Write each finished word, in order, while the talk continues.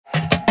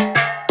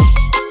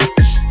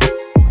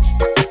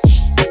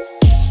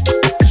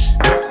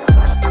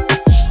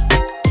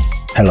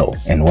Hello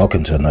and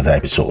welcome to another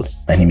episode.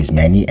 My name is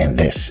Manny and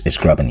this is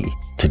Grubany.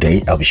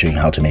 Today I'll be showing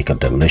how to make a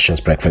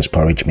delicious breakfast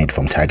porridge made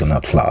from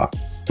Tigernut flour.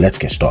 Let's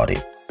get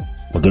started.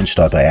 We're going to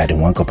start by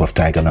adding 1 cup of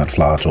Tigernut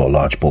flour to a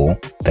large bowl.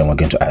 Then we're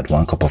going to add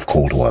 1 cup of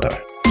cold water.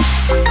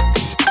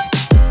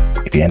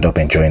 If you end up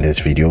enjoying this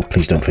video,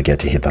 please don't forget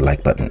to hit the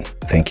like button.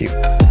 Thank you.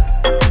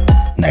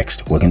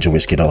 Next, we're going to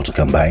whisk it all to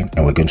combine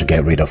and we're going to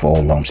get rid of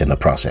all lumps in the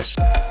process.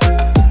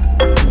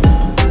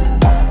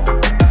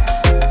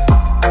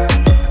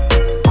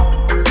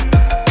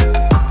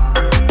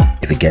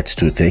 If it gets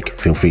too thick,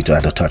 feel free to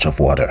add a touch of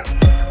water.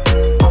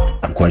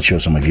 I'm quite sure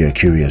some of you are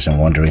curious and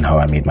wondering how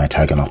I made my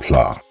Tigernut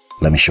flour.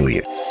 Let me show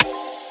you.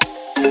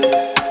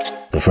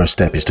 The first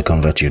step is to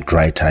convert your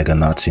dried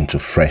Tigernuts into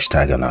fresh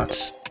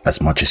Tigernuts,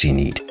 as much as you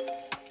need.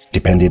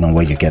 Depending on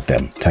where you get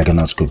them,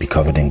 Tigernuts could be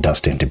covered in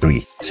dust and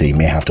debris, so you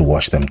may have to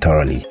wash them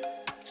thoroughly.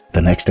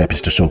 The next step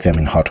is to soak them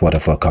in hot water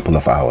for a couple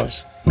of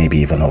hours, maybe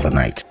even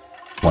overnight.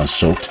 Once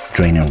soaked,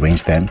 drain and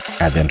rinse them,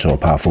 add them to a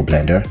powerful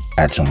blender,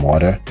 add some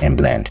water and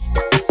blend.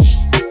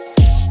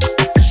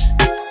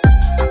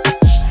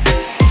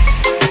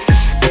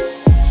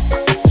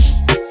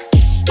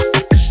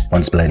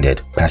 Once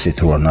blended, pass it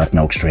through a nut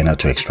milk strainer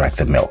to extract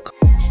the milk.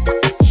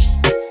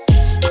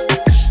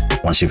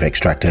 Once you've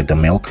extracted the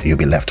milk, you'll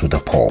be left with the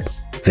pulp.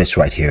 This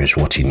right here is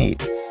what you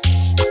need.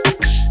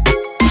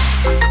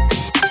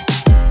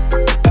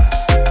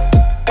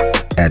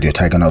 Add your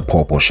Tigernut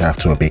pulp or chaff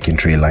to a baking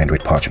tray lined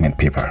with parchment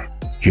paper.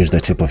 Use the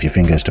tip of your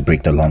fingers to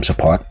break the lumps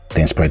apart,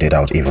 then spread it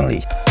out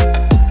evenly.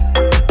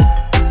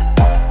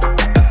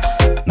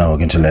 Now we're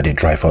going to let it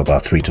dry for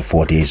about 3 to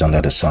 4 days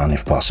under the sun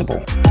if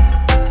possible.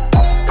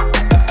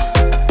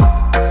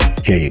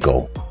 Here you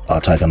go, our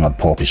Tigernut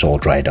pulp is all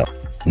dried up.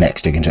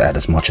 Next, you're going to add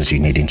as much as you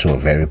need into a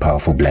very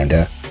powerful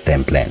blender,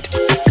 then blend.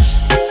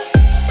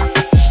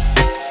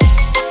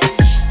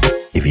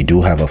 If you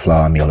do have a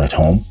flour mill at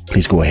home,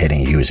 please go ahead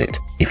and use it.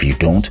 If you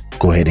don't,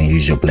 go ahead and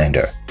use your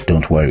blender.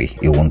 Don't worry,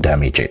 it won't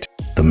damage it.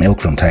 The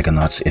milk from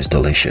Tigernuts is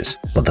delicious,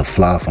 but the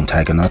flour from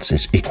Tigernuts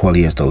is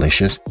equally as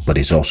delicious, but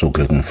it's also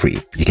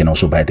gluten-free. You can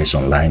also buy this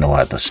online or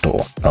at the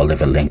store. I'll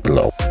leave a link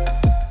below.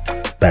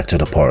 Back to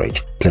the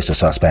porridge. Place a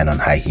saucepan on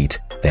high heat,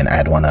 then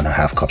add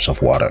 1.5 cups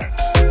of water.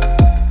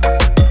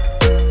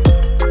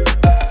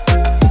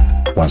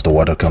 Once the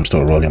water comes to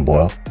a rolling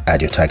boil,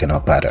 add your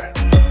Tigernut batter.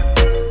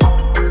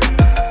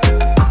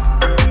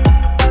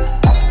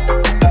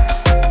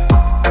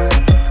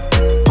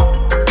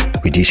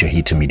 Reduce your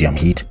heat to medium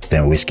heat,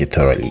 then whisk it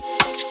thoroughly.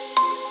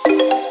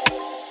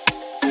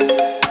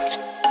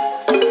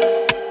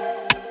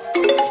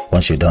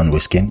 Once you're done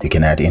whisking, you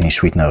can add any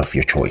sweetener of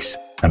your choice.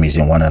 I'm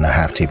using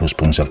 1.5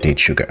 tablespoons of date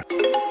sugar.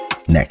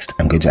 Next,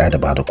 I'm going to add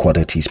about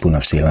 1/4 teaspoon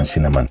of Ceylon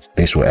cinnamon.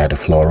 This will add a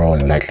floral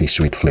and lightly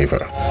sweet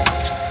flavor.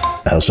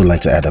 I also like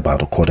to add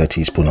about 1/4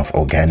 teaspoon of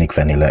organic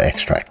vanilla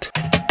extract.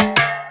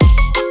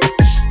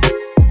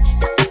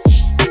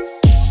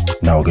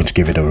 Now we're going to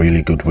give it a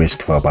really good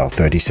whisk for about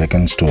 30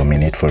 seconds to a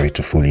minute for it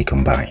to fully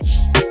combine.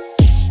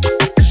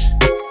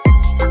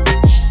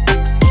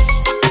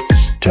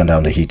 Turn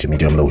down the heat to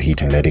medium-low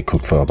heat and let it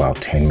cook for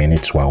about 10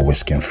 minutes while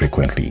whisking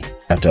frequently.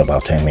 After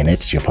about 10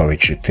 minutes, your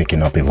porridge should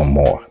thicken up even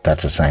more.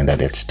 That's a sign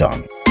that it's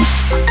done.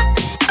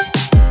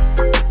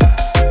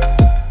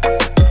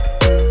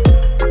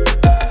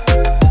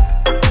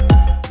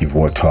 You've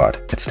worked hard.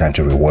 It's time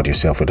to reward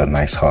yourself with a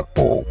nice hot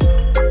bowl.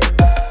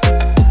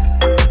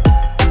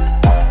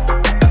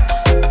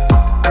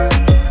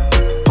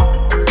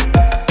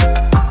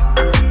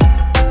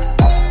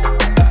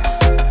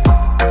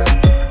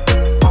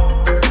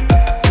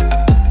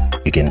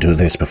 You can do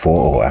this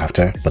before or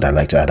after, but I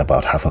like to add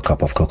about 1/2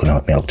 cup of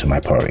coconut milk to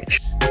my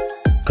porridge.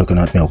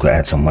 Coconut milk will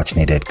add some much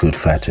needed good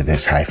fat to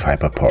this high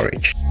fiber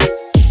porridge.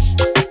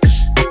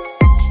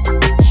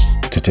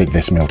 To take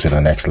this meal to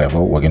the next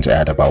level, we're going to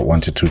add about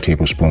 1 to 2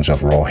 tablespoons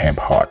of raw hemp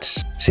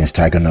hearts. Since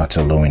Tigernuts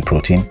are low in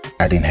protein,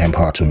 adding hemp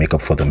hearts will make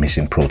up for the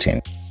missing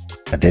protein.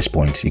 At this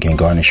point, you can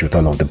garnish with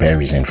all of the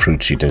berries and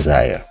fruits you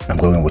desire. I'm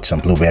going with some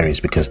blueberries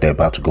because they're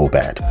about to go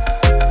bad.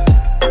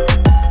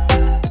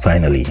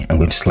 Finally, I'm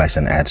going to slice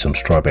and add some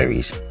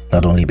strawberries,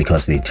 not only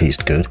because they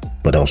taste good,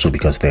 but also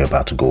because they're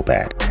about to go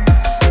bad.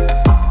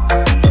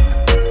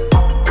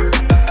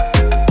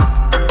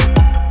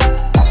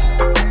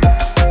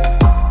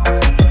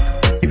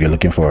 If you're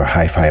looking for a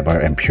high fiber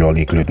and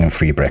purely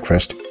gluten-free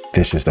breakfast,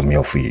 this is the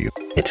meal for you.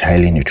 It's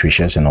highly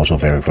nutritious and also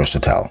very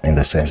versatile in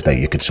the sense that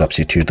you could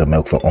substitute the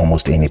milk for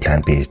almost any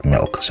plant-based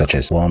milk, such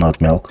as walnut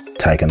milk,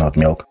 Tigernut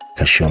milk,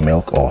 cashew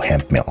milk, or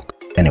hemp milk.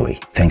 Anyway,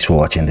 thanks for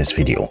watching this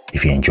video.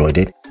 If you enjoyed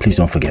it, please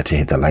don't forget to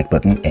hit the like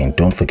button and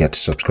don't forget to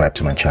subscribe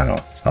to my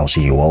channel. I'll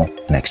see you all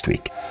next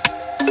week.